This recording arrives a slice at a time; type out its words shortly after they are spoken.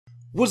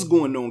What's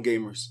going on,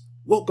 gamers?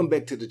 Welcome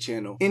back to the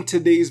channel. In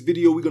today's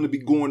video, we're going to be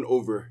going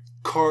over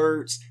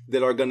cards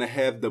that are going to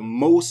have the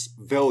most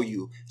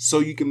value so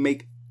you can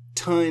make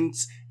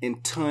tons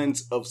and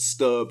tons of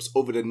stubs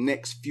over the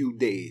next few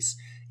days.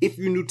 If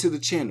you're new to the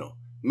channel,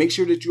 make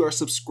sure that you are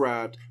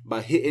subscribed by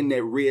hitting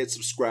that red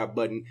subscribe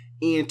button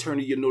and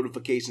turning your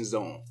notifications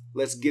on.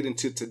 Let's get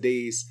into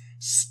today's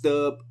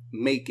stub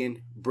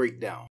making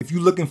breakdown. If you're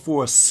looking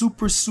for a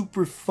super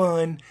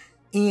fun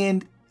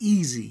and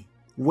easy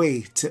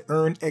way to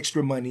earn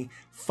extra money,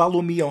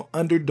 follow me on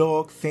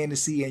Underdog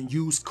Fantasy and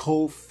use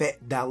code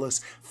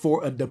FATDOLLARS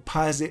for a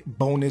deposit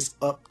bonus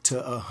up to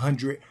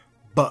 $100.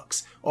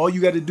 All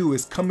you got to do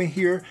is come in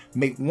here,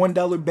 make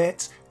 $1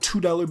 bets,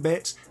 $2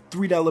 bets,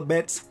 $3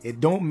 bets. It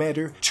don't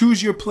matter.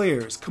 Choose your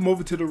players. Come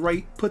over to the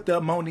right, put the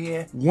amount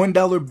in.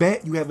 $1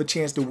 bet, you have a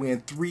chance to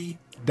win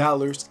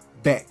 $3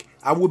 back.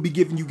 I will be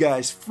giving you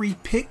guys free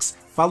picks.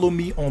 Follow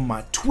me on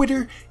my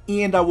Twitter,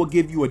 and I will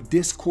give you a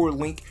Discord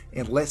link,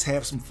 and let's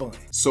have some fun.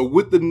 So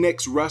with the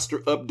next roster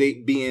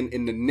update being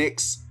in the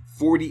next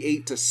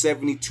 48 to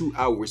 72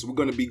 hours, we're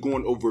going to be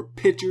going over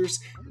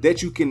pitchers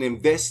that you can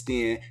invest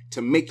in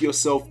to make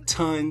yourself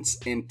tons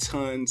and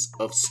tons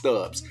of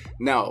stubs.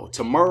 Now,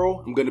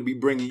 tomorrow, I'm going to be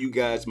bringing you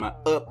guys my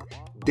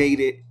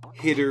updated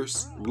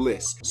hitters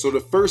list. So the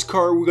first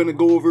card we're going to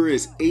go over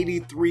is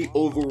 83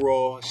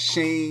 overall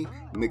Shane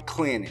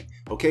McClanahan.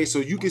 Okay, so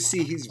you can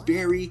see he's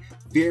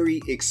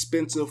very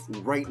expensive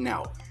right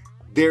now.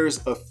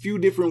 There's a few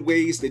different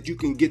ways that you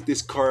can get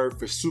this card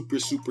for super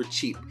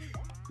cheap.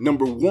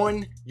 Number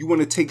one, you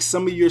want to take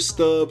some of your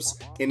stubs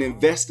and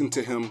invest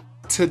into him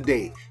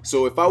today.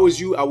 So if I was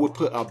you, I would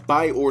put a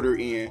buy order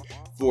in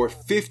for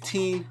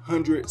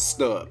 1,500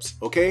 stubs.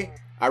 Okay,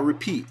 I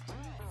repeat,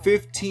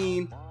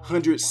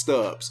 1,500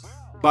 stubs.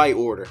 Buy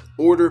order,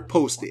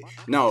 post it.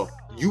 Now,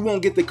 you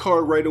won't get the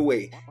card right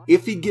away.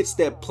 If he gets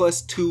that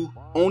 +2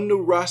 on the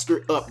roster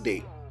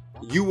update,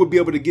 you will be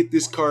able to get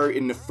this card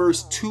in the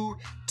first 2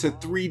 to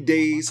 3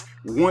 days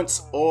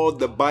once all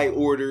the buy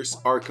orders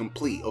are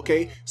complete.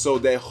 Okay, so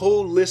that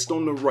whole list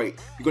on the right,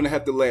 you're gonna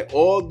have to let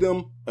all of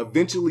them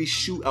eventually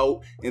shoot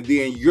out, and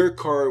then your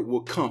card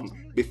will come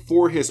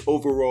before his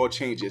overall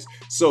changes.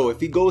 So if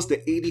he goes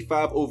to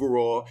 85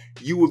 overall,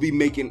 you will be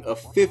making a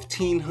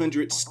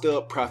 1,500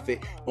 stub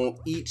profit on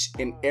each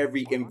and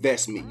every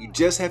investment. You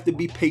just have to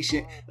be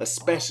patient,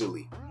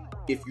 especially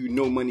if you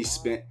know money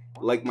spent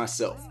like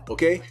myself.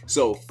 Okay,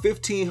 so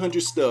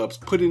 1,500 stubs,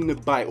 put in the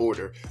buy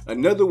order.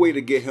 Another way to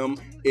get him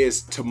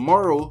is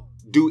tomorrow,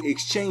 do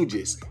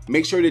exchanges.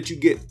 Make sure that you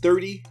get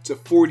 30 to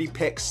 40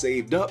 packs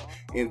saved up,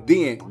 and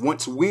then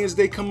once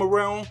Wednesday come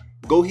around,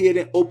 go ahead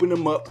and open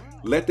them up.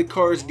 Let the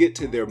cards get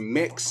to their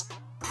max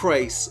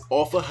price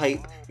off a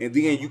hype, and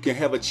then you can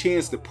have a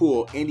chance to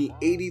pull any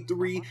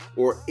 83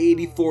 or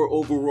 84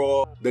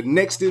 overall. The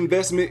next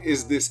investment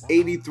is this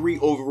 83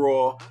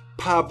 overall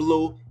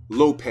Pablo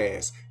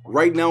Lopez.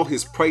 Right now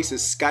his price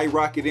is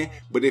skyrocketing,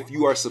 but if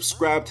you are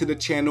subscribed to the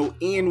channel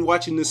and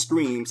watching the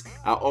streams,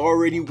 I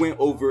already went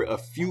over a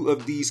few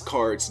of these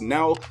cards.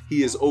 Now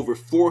he is over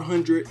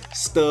 400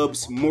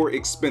 stubs more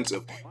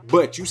expensive,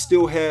 but you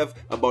still have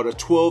about a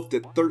 12 to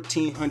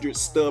 1,300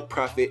 stub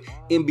profit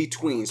in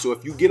between. So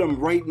if you get them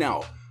right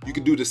now, you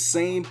can do the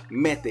same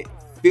method,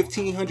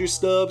 1,500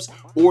 stubs,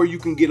 or you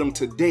can get them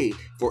today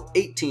for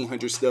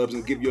 1,800 stubs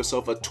and give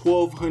yourself a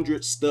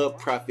 1,200 stub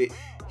profit.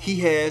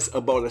 He has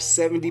about a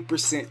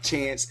 70%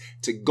 chance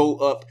to go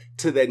up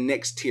to that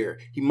next tier.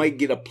 He might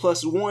get a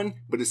 +1,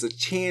 but it's a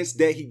chance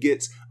that he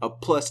gets a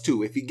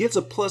 +2. If he gets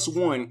a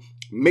 +1,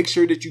 make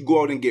sure that you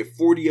go out and get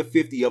 40 or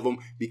 50 of them,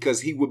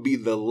 because he would be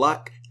the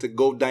lock to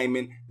go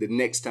diamond the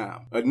next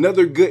time.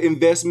 Another good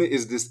investment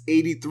is this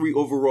 83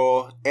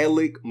 overall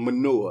Alek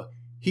Manoah.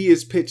 He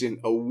is pitching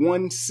a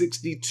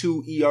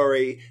 1.62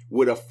 ERA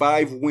with a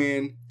 5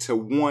 win to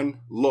 1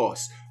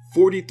 loss,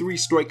 43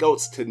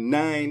 strikeouts to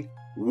 9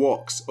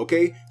 walks.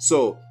 Okay,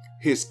 so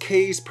his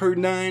Ks per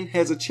 9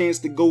 has a chance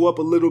to go up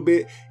a little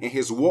bit, and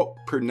his walk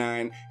per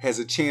 9 has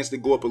a chance to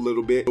go up a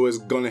little bit. So it's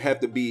gonna have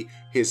to be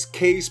his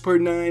Ks per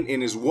 9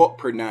 and his walk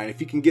per 9. If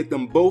he can get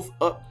them both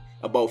up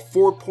about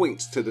 4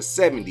 points to the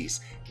 70s,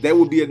 that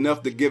would be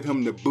enough to give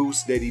him the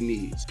boost that he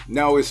needs.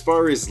 Now, as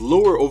far as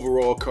lower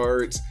overall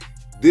cards,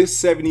 this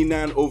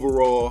 79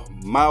 overall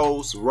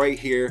Miles right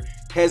here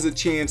has a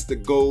chance to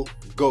go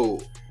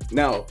gold.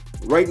 Now,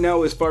 right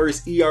now, as far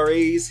as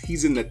ERAs,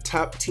 he's in the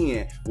top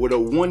 10 with a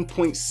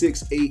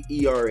 1.68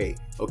 ERA.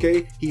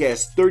 Okay, he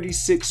has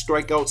 36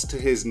 strikeouts to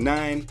his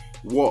 9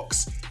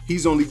 walks.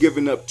 He's only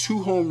given up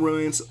 2 home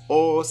runs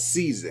all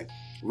season.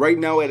 Right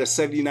now at a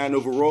 79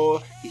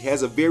 overall, he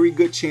has a very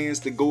good chance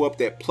to go up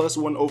that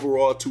 +1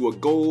 overall to a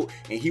gold,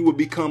 and he will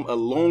become a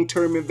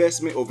long-term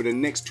investment over the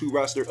next 2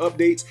 roster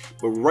updates.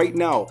 But right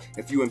now,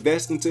 if you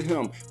invest into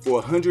him for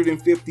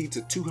 150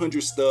 to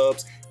 200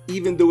 stubs,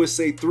 even though it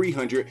say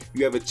 300,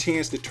 you have a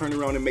chance to turn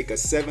around and make a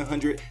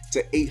 700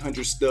 to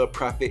 800 stub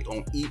profit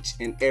on each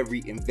and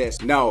every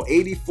investment. Now,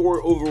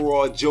 84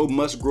 overall, Joe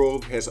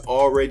Musgrove has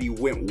already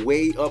went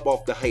way up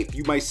off the hype.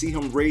 You might see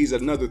him raise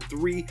another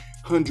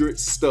 300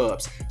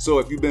 stubs. So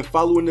if you've been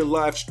following the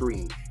live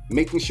stream,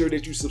 making sure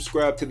that you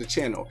subscribe to the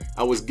channel.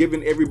 I was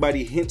giving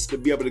everybody hints to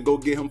be able to go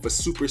get him for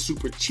super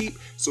cheap.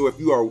 So if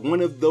you are one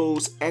of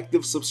those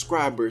active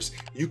subscribers,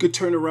 you could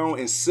turn around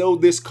and sell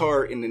this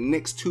car in the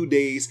next 2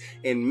 days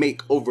and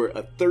make over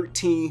a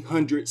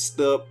 1,300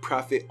 stub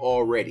profit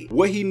already.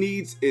 What he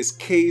needs is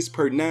Ks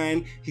per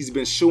 9. He's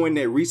been showing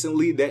that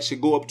recently that should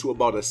go up to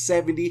about a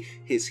 70.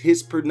 His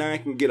hits per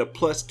 9 can get a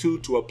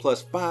 +2 to a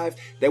 +5.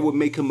 That would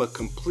make him a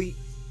complete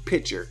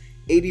pitcher.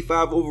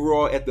 85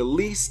 overall at the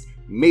least,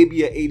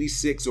 maybe a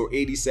 86 or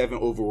 87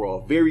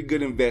 overall. Very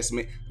good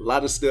investment. A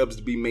lot of stubs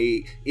to be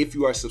made if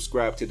you are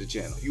subscribed to the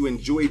channel. If you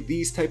enjoy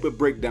these type of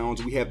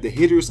breakdowns, we have the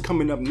hitters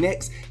coming up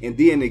next, and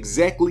then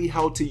exactly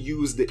how to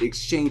use the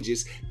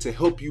exchanges to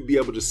help you be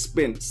able to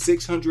spend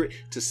 600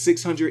 to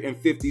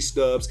 650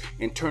 stubs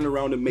and turn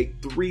around and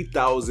make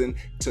 3,000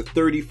 to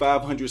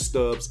 3,500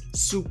 stubs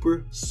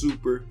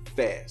super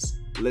fast.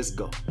 Let's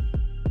go.